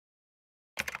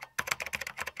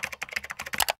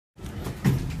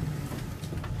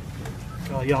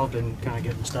y'all have been kind of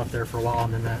getting stuff there for a while,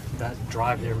 and then that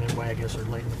drive there midway, I guess, or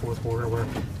late in the fourth quarter, where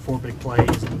 4 big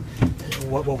plays. And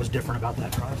what was different about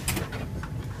that drive?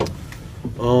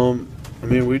 I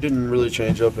mean, we didn't really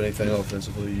change up anything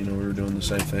offensively. You know, we were doing the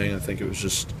same thing. I think it was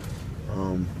just,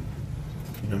 you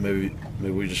know, maybe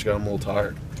we just got them a little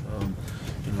tired.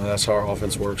 You know, that's how our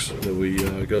offense works. That we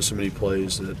go so many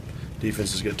plays that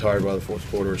defenses get tired by the fourth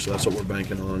quarter. So that's what we're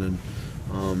banking on, and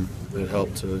it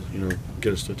helped to, you know,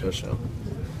 get us to a touchdown.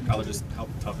 Kyler, just how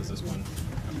tough is this one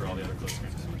after all the other close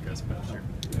games you guys have had this year?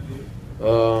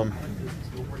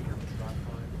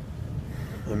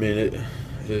 I mean,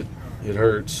 it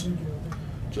hurts,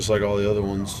 just like all the other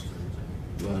ones.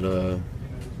 But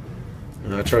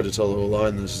and I tried to tell the whole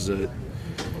line this is it.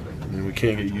 I mean, we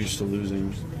can't get used to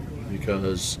losing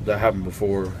because that happened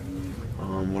before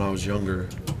when I was younger.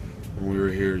 When we were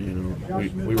here, you know,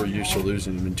 we were used to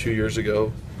losing. I mean, 2 years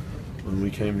ago when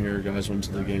we came here, guys went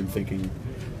to the game thinking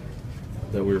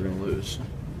that we were going to lose.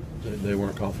 They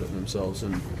weren't confident in themselves.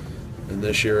 And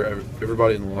this year,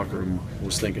 everybody in the locker room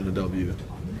was thinking a W.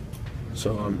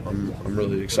 So I'm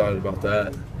really excited about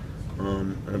that,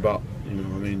 and about, you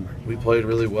know, I mean, we played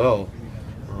really well.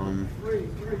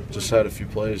 Just had a few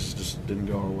plays just didn't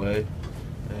go our way,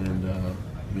 and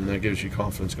I mean, that gives you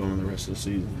confidence going into the rest of the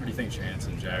season. What do you think Chance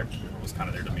and Jack was kind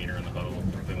of their demeanor in the huddle,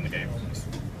 particularly when the game was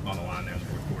on the line there in the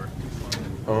fourth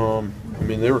quarter? I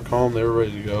mean, they were calm, they were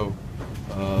ready to go.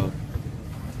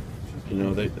 You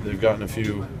know, they've gotten a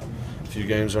few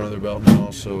games under their belt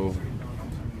now, so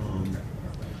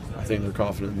I think they're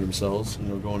confident in themselves, you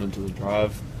know, going into the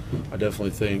drive. I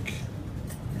definitely think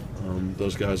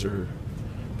those guys are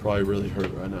probably really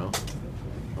hurt right now,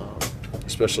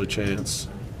 especially Chance.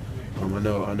 I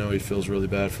know he feels really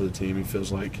bad for the team. He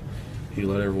feels like he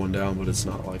let everyone down, but it's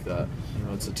not like that. You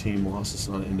know, it's a team loss. It's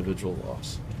not an individual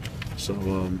loss. So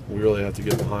we really have to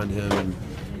get behind him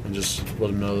and just let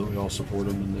him know that we all support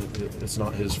him and that it's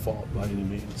not his fault by any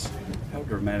means. How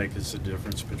dramatic is the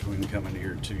difference between coming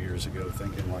here 2 years ago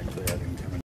thinking like that and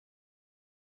coming